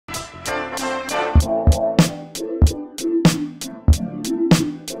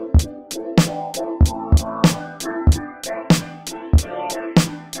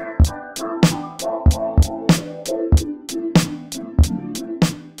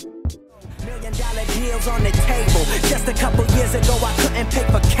deals on the table. Just a couple years ago I couldn't pay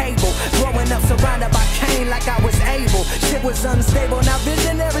for cable. Growing up surrounded by cane like I was able. Shit was unstable, now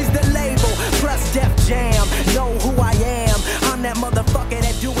Visionary's the label. Plus Def Jam, know who I am. I'm that motherfucker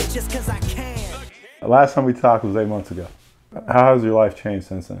that do it just cause I can. Last time we talked was 8 months ago. How has your life changed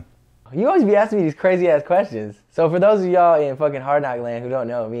since then? You always be asking me these crazy ass questions. So for those of y'all in fucking Hard Knock land who don't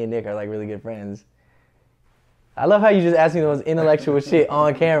know, me and Nick are like really good friends. I love how you just ask me the most intellectual shit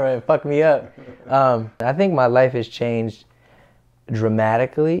on camera and fuck me up. I think my life has changed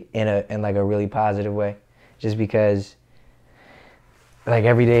dramatically in like a really positive way. Just because like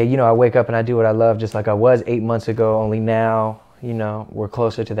every day, you know, I wake up and I do what I love just like I was 8 months ago, only now, you know, we're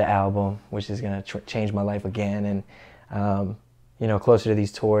closer to the album, which is gonna change my life again, and you know, closer to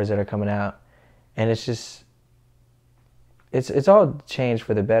these tours that are coming out. And it's just, it's all changed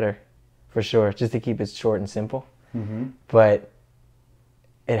for the better, for sure, just to keep it short and simple. Mm-hmm. But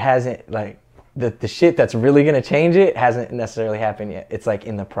it hasn't, like, the shit that's really gonna change it hasn't necessarily happened yet. It's like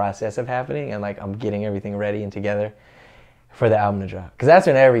in the process of happening, and like I'm getting everything ready and together for the album to drop. Because that's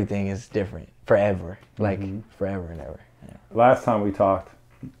when everything is different, forever, like forever and ever. Yeah. Last time we talked,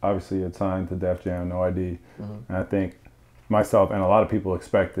 obviously you had signed to Def Jam, No ID, and I think myself and a lot of people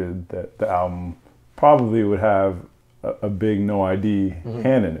expected that the album probably would have a big No ID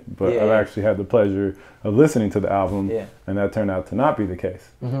hand in it, but I've actually had the pleasure of listening to the album, and that turned out to not be the case.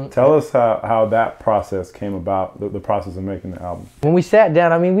 Tell us how that process came about, the process of making the album. When we sat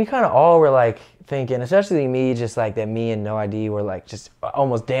down, I mean, we kind of all were like thinking, especially me, just like that me and No ID were like just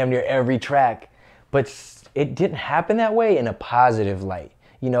almost damn near every track, but it didn't happen that way in a positive light.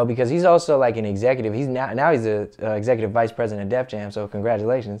 You know, because he's also like an executive. He's now he's the executive vice president of Def Jam, so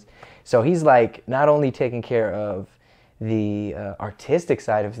congratulations. So he's like not only taking care of the artistic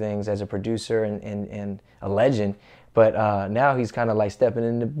side of things as a producer and a legend, but now he's kind of like stepping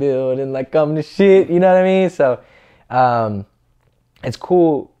in the building, like coming to shit, you know what I mean? So it's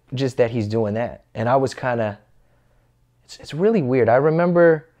cool just that he's doing that. And I was kind of, it's really weird. I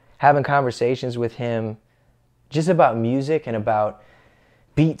remember having conversations with him just about music and about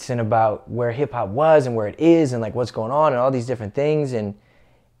beats and about where hip hop was and where it is and like what's going on and all these different things. And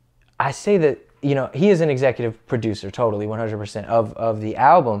I say that, you know, he is an executive producer, totally, 100% of the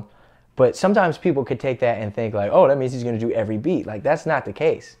album. But sometimes people could take that and think like, oh, that means he's going to do every beat. Like, that's not the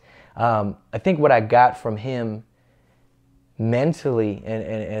case. I think what I got from him mentally and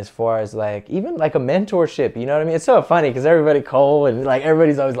as far as like, even like a mentorship, you know what I mean? It's so funny because everybody Cole and like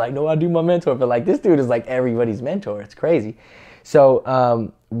everybody's always like, no, I do my mentor. But like this dude is like everybody's mentor. It's crazy.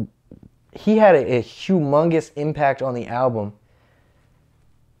 So he had a humongous impact on the album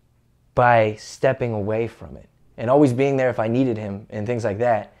by stepping away from it and always being there if I needed him and things like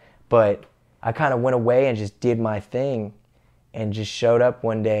that. But I kind of went away and just did my thing and just showed up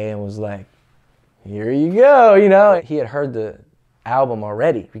one day and was like, here you go, you know? He had heard the album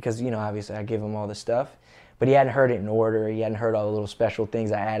already because, you know, obviously I gave him all the stuff, but he hadn't heard it in order. He hadn't heard all the little special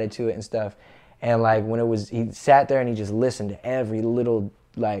things I added to it and stuff. And like when it was, he sat there and he just listened to every little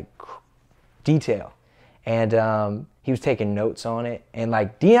like detail. And he was taking notes on it. And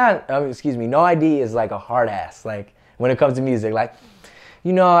like No ID is like a hard ass. Like when it comes to music, like,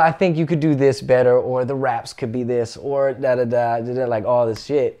 you know, I think you could do this better, or the raps could be this, or like all this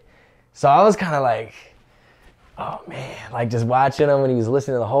shit. So I was kind of like, oh man, like just watching him when he was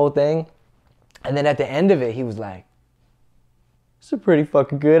listening to the whole thing. And then at the end of it, he was like, it's a pretty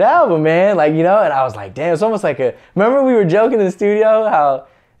fucking good album, man. Like, you know, and I was like, damn, it's almost like remember we were joking in the studio how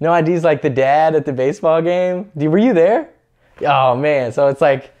No ID's like the dad at the baseball game? Were you there? Oh man, so it's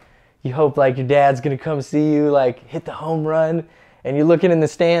like, you hope like your dad's gonna come see you, like hit the home run, and you're looking in the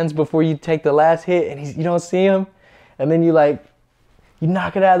stands before you take the last hit and you don't see him. And then you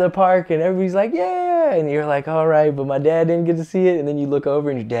knock it out of the park and everybody's like, yeah. And you're like, all right, but my dad didn't get to see it. And then you look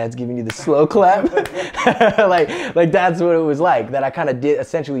over and your dad's giving you the slow clap. like that's what it was like. That I kind of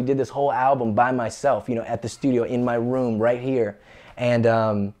essentially did this whole album by myself, you know, at the studio in my room right here. And,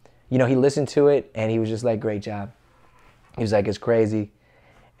 you know, he listened to it and he was just like, great job. He was like, it's crazy.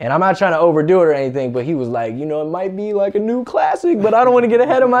 And I'm not trying to overdo it or anything, but he was like, you know, it might be like a new classic, but I don't want to get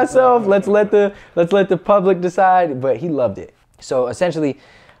ahead of myself. Let's let the public decide. But he loved it. So essentially,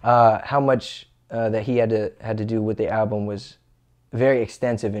 how much that he had to do with the album was very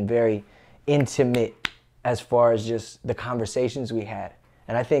extensive and very intimate as far as just the conversations we had.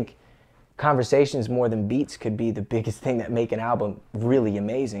 And I think conversations more than beats could be the biggest thing that make an album really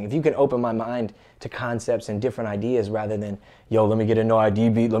amazing. If you can open my mind to concepts and different ideas rather than, yo, let me get a No ID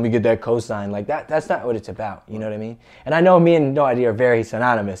beat, let me get that cosign, like that's not what it's about, you know what I mean? And I know me and No ID are very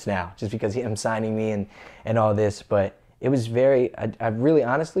synonymous now, just because him signing me and all this, but it was very, I really,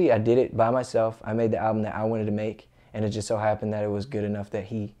 honestly, I did it by myself. I made the album that I wanted to make, and it just so happened that it was good enough that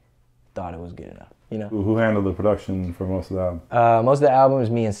he thought it was good enough, you know? Who handled the production for most of the album? Most of the album is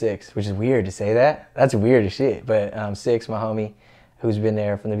me and Six, which is weird to say that. That's weird as shit, but Six, my homie, who's been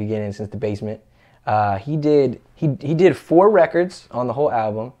there from the beginning since the basement, he did 4 records on the whole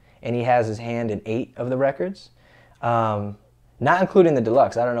album, and he has his hand in 8 of the records. Not including the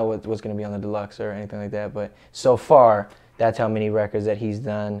deluxe. I don't know what's going to be on the deluxe or anything like that, but so far, that's how many records that he's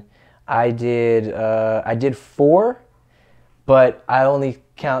done. I did 4, but I only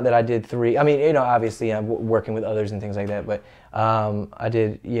count that I did 3. I mean, you know, obviously I'm working with others and things like that, but I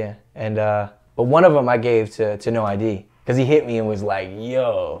did, yeah. And but one of them I gave to No ID, because he hit me and was like,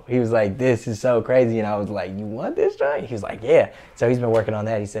 yo, he was like, this is so crazy, and I was like, you want this joint? He was like, yeah. So he's been working on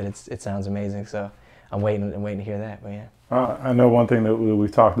that. He said it sounds amazing, so I'm waiting to hear that, but yeah. I know one thing that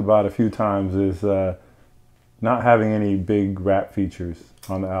we've talked about a few times is not having any big rap features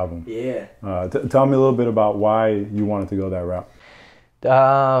on the album. Yeah. Tell me a little bit about why you wanted to go that route.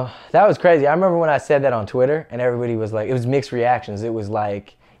 That was crazy. I remember when I said that on Twitter, and everybody was like, it was mixed reactions. It was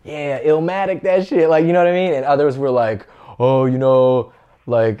like, yeah, Illmatic, that shit, like, you know what I mean? And others were like, oh, you know,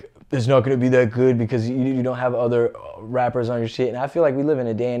 like, it's not going to be that good because you don't have other rappers on your shit. And I feel like we live in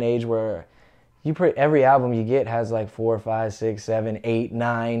a day and age where every album you get has like 4, 5, 6, 7, 8,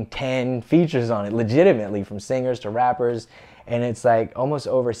 9, 10 features on it, legitimately, from singers to rappers, and it's like almost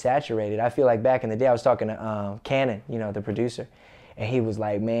oversaturated. I feel like back in the day, I was talking to Cannon, you know, the producer, and he was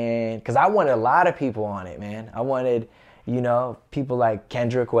like, man, because I wanted a lot of people on it, man. I wanted, you know, people like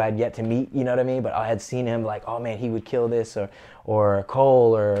Kendrick, who I had yet to meet, you know what I mean, but I had seen him like, oh man, he would kill this, or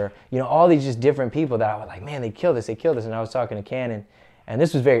Cole, or, you know, all these just different people that I was like, man, they kill this, and I was talking to Cannon. And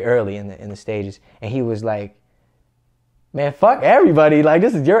this was very early in the stages. And he was like, man, fuck everybody. Like,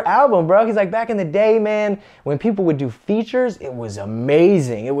 this is your album, bro. He's like, back in the day, man, when people would do features, it was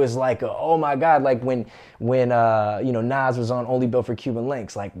amazing. It was like, oh my God, like when you know, Nas was on Only Built for Cuban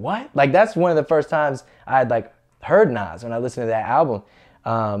Links. Like, what? Like, that's one of the first times I had like heard Nas, when I listened to that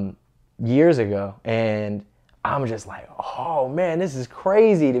album years ago. And I'm just like, oh man, this is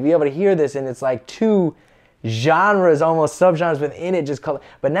crazy to be able to hear this. And it's like 2 genres, almost subgenres within it, just color.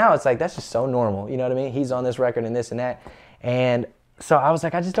 But now it's like, that's just so normal, you know what I mean? He's on this record and this and that. And so I was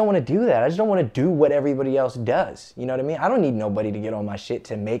like, I just don't want to do that. I just don't want to do what everybody else does, you know what I mean? I don't need nobody to get on my shit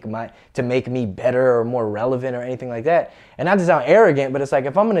to make me better or more relevant or anything like that. And not to sound arrogant, but it's like,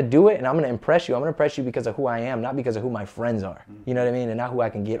 if I'm going to do it and I'm going to impress you, I'm going to impress you because of who I am, not because of who my friends are, you know what I mean? And not who I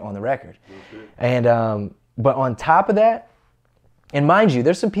can get on the record. And but on top of that, and mind you,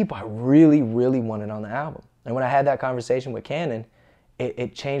 there's some people I really, really wanted on the album. And when I had that conversation with Cannon,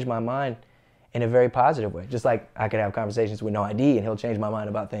 it changed my mind in a very positive way. Just like I could have conversations with No ID and he'll change my mind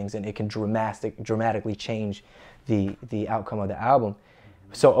about things, and it can dramatically change the outcome of the album.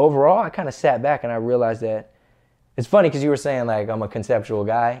 So overall, I kind of sat back and I realized that, it's funny because you were saying like I'm a conceptual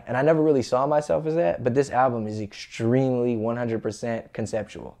guy, and I never really saw myself as that, but this album is extremely 100%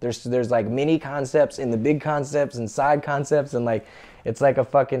 conceptual. There's like mini concepts in the big concepts and side concepts, and like it's like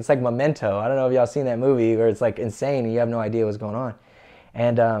Memento. I don't know if y'all seen that movie, where it's like insane and you have no idea what's going on.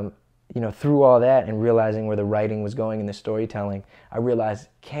 And you know, through all that and realizing where the writing was going and the storytelling, I realized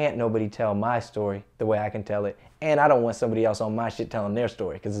can't nobody tell my story the way I can tell it. And I don't want somebody else on my shit telling their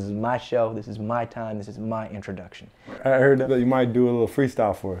story, because this is my show, this is my time, this is my introduction. I heard that you might do a little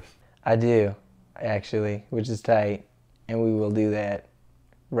freestyle for us. I do, actually, which is tight, and we will do that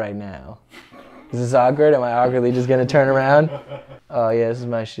right now. Is this awkward? Am I awkwardly just gonna turn around? Oh yeah, this is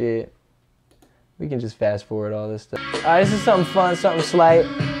my shit. We can just fast forward all this stuff. All right, this is something fun, something slight.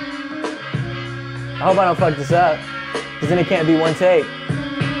 I hope I don't fuck this up, because then it can't be one take.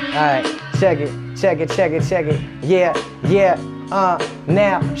 All right, check it. Yeah.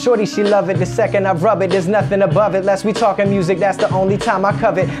 Now, shorty, she love it. The second I rub it, there's nothing above it. Lest we talking music, that's the only time I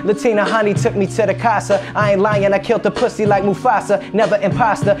covet. Latina honey took me to the casa. I ain't lying, I killed the pussy like Mufasa. Never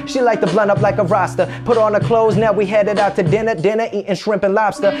imposter, she like to blunt up like a roster. Put on her clothes, now we headed out to dinner, eating shrimp and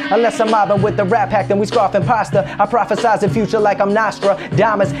lobster. Unless I'm mobbing with the rap pack, then we scarfing pasta. I prophesize the future like I'm Nostra.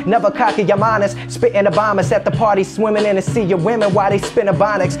 Diamonds, never cocky, I'm honest. Spitting the bombers at the party, swimming in the sea of women while they spin a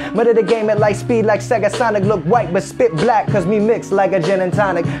bonics. Murder the game at light speed like Sega Sonic. Look white but spit black, cause me mix like a gin and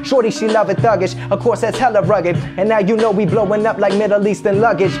tonic. Shorty, she love it thuggish, of course that's hella rugged. And now you know we blowing up like Middle Eastern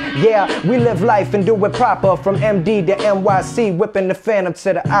luggage. Yeah, we live life and do it proper. From MD to NYC, whipping the Phantom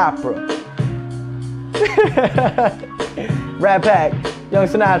to the opera. Rat Pack, Young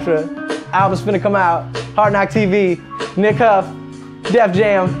Sinatra, album's finna come out. Hardknocktv, Nick Huff, Def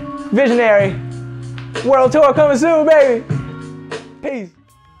Jam, Visionary, World Tour coming soon, baby. Peace.